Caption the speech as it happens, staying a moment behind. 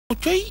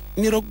coy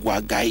niroog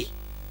waa gars yi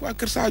waa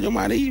Kër Sadio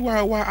Mané yi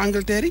waa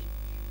Angleterre yi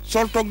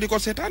sol toog di ko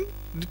seetaan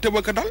di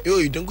tëbaka dal.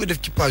 yooyu da nga koy def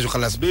ci page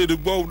xalaas bi.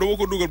 déedéet boobu dama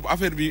ko dugal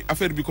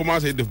affaire bi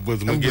commencé def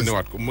buzz. ma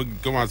génnewaat ko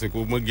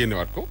ma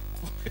génnewaat ko.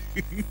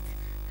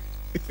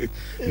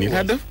 nii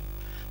laa def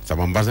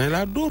sama mbasin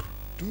laa dóor.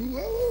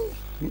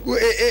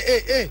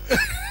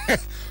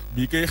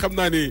 bii kay xam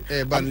naa ni.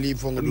 ban lii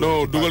foog nga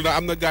non dugal na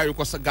am na gars yu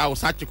ko gaaw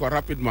sàcc ko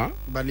rapidement.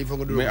 ban lii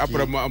foog nga mais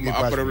après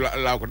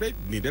laa ko de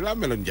nii de laa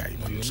meloon Ndiaye.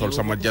 man sol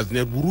sama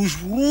jasneer bu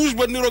rouge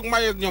ba niroog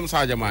maye ñoom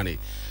Sadio Mané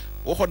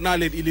waxoon naa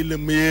leen il est le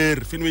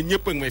meilleur fi mu ne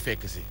ñëpp a ngi may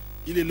fekk si.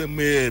 il est le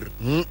meilleur.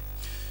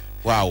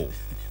 waaw.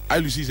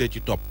 Aliou Cissé ci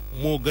topp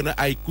moo gën a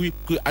ay kuy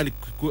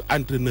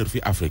entraîneur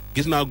fi Afrique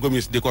gis naa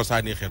Gomis di ko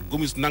sànni xeer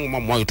Gomis nang ma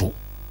moytu.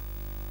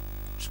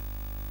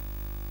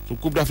 su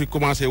coupe d'Afrique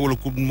commencé wala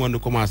coupe du monde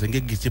commencé nga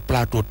gis ci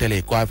plateau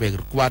télé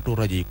plateau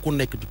rajo yi ku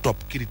nekk di topp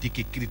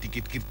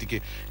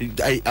critiquer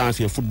ay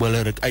ancien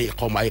footballeur rek ay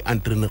xawma ay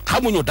entraîneur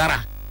xamuñu dara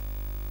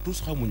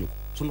tous xamuñu ko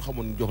suñu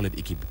xamoon ñu jox leen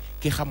équipe bi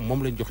ki xam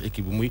moom lañ jox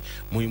équipe bi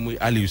muy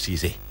Aliou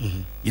Cissé.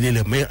 il est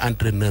le meilleur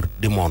entraîneur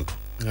du monde.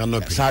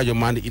 Sadio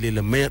Mané il est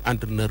le meilleur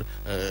entraîneur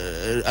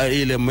il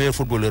est le meilleur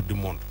footballeur du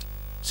monde.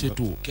 c'est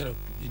tout. keroog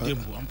démb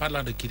en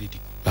parlant de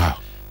critique. waaw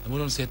dama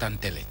doon seetaan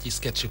télé ci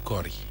sketch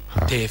koor yi.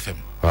 waaw TFM.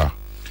 waaw.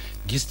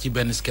 gis ci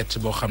benn sketch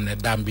boo xam ne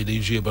daam bi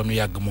day joué ba mu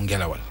yàgg mu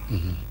ngelawal.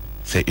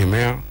 c'est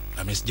humain.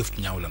 amee si jëf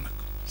ci ñaaw la nag.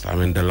 ça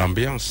amène de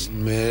l'ambiance.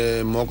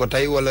 mais moo ko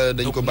tey wala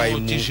dañ ko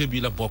bàyyi. ci jeu bi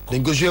la bokk.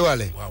 dañ ko joué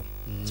waale. waaw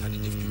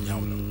c'est-à-dire jëf ci ñaaw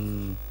la.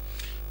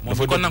 moom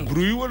dafa mi ko def nangu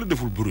bruit wala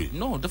deful bruit.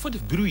 non dafa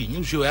def bruit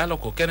ñu joué yàlla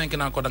ko keneen ki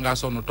naan ko da ngaa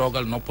sonn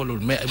toogal noppalul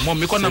mais moom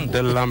mi ko nangu.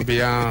 c'est de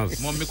l'ambiance.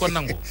 moom mi ko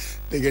nangu.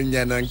 dégg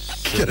nga ñaan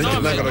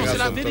non mais c'est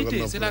la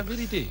vérité c'est la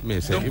vérité. mais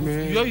c'est donc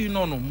humain. yooyu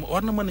noonu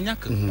war na mën a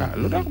ñàkk. ah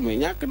lu tax muy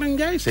ñàkk nag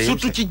Ndiaye.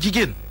 surtout ci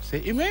jigéen.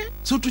 c'est humain.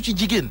 surtout ci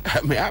jigéen.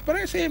 mais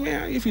après c'est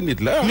humain yi fi nit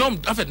la. ñoom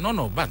en fait non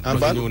ban.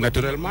 dafa ñëw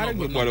naturellement rek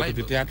ñu boole ko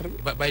ci théâtre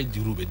bi. bàyyi di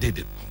ruube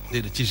déedéet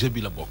ci jeu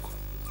bi la bokk.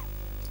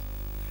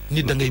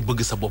 nit da ngay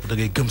bëgg sa bopp da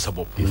ngay gëm sa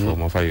bopp. il faut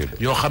ma fayu de.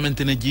 yoo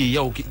xamante ne ji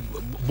yow ki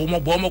bu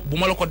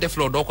ma la ko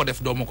defloo doo ko def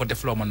doo ma ko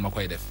defloo man ma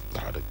koy def.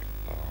 waaw dëgg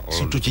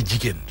surtout ci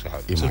jigéen.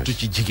 image surtout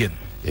ci jigéen.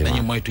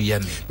 dañuy moytu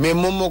yenn yi. mais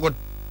moom moo ko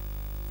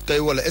tey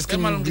wala est-ce que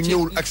du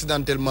ñëwul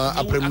accidentellement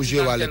après mu joué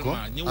waale ko.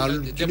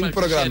 ci liñ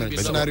programme rek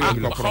scénario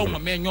bi xaw ma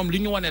mais ñoom li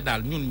ñu wane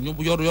daal ñun ñu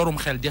yorum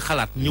xel di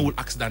xalaat ñëwul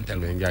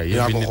accidentellement. mais Ndiaye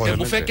yéen nit te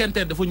bu fekkente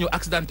ne dafa ñëw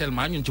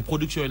accidentellement ñun ci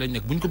production yi lañ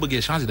nekk bu ñu ko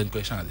bëggee changer dañ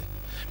koy changer.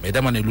 mais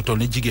dama ne lu toll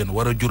ni jigéen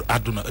war a jur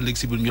àdduna ëllëg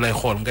si biir ñu lay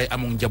xool ngay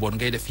amoon njaboot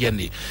ngay def yenn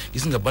yi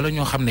gis nga bala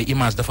ñoo xam ne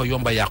image dafa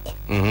yomba yàqu.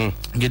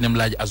 ngeen dem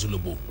laaj azula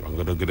boobu. wax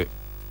nga dëgg de.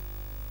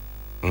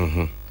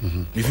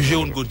 mi fi joué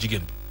woon góor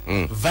jigéen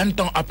bi. 20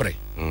 ans après.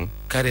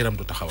 carrière am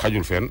du taxaw.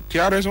 xajul fenn tu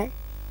as raison.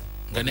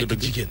 nga nekk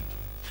jigéen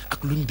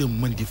ak lu ñu dem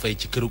mën di fay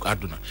ci kërug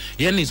àdduna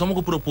yenn yi soo ma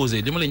ko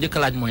proposé li ma lay njëkk a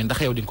laaj mooy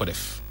ndax yow di nga ko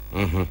def.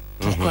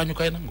 pourquoi ñu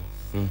koy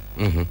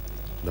nangu.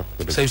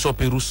 say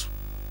soppe ruus.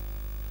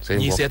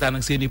 ñii seetaan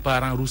ak seen i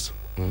parents ruus.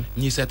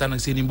 ñii seetaan ak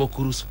seen i mbokk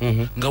ruus.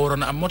 nga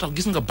waroon a am moo tax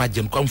gis nga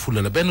bàjjen ko am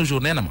fulla la benn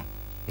jour nee na ma.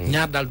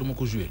 ñaar daal du ma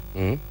ko joué.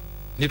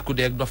 nit ku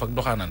dee ak dof ak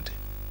doxaanante.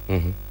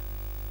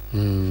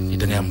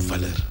 da ngay am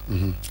valeur.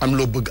 am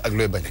loo bëgg ak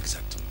looy bañ.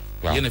 exactement.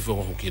 waaw yéen a fi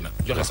waxu kii nag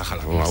joxe sa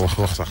xalaat. waaw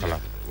wax sa xalaat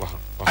wax.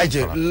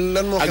 ayca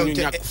lan moo ak xew ñu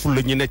ci ñàkk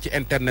fulla ñu ne ci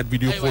internet bi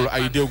di xool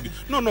ay déw gi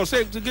non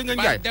c'est gën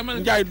nga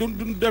Ndiaye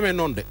du demee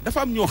noonu de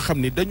dafa am ñoo xam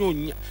ne dañoo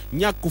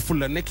ñàkk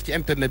fulla nekk ci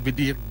internet bi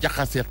di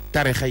jaxase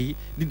tarixa yi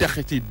di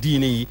jaxase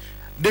diine yi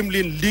dem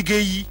leen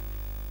liggéey yi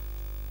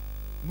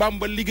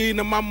Bamba liggéey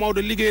na Maam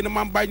Maodo liggéey na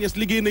Maam Baye Niass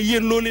liggéey na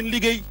yéen loo leen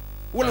liggéey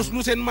wala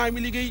lu seen maam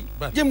yi liggéey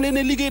jëm leen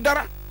ne liggéey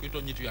dara. kuy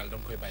toog nitu yàlla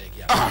dama koy bàyyi ak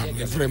yàlla.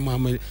 mais vraiment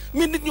mais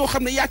nit ñoo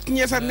xam ne yàcc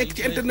ñeesar nekk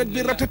ci internet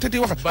bi ratatati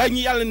wax ay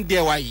ñi yàlla ni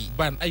deewaay yi.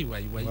 ban ay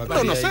waay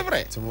non c'est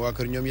vrai. sama waa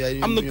kër ñoom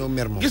yaay am na ñoo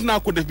mer moom. gis naa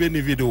ko def benn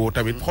vidéo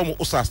tamit xaw ma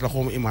oustaz la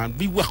xaw ma imaam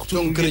bi wax.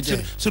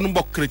 suñu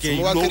mbokk chrétien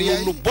yi loolu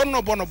lu bon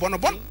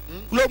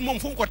loolu moom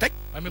fu mu ko teg.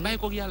 waaw mais bàyyi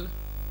koog yàlla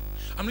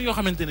am na yoo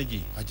xamante ne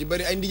ji. ci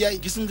bari ay ndijaay.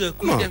 gis nga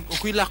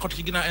kuy làqatu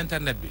ci ginnaaw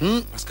internet bi.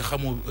 parce que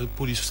xamoo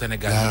police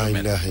Sénégal.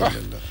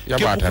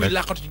 képp kuy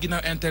làqatu ci ginnaaw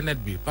internet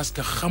bi parce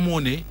que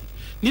xamoo ne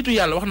nitu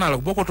yàlla wax naa la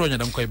boo ko tooñee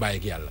da nga koy bàyyi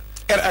ak yàlla.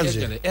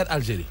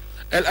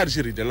 Air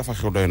Algérie de la fa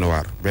xew doy na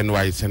waar benn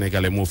waaye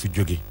sénégalais moo fi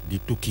jóge di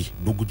tukki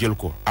dugg jël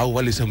ko aw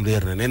walisam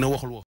réer na nee na waxul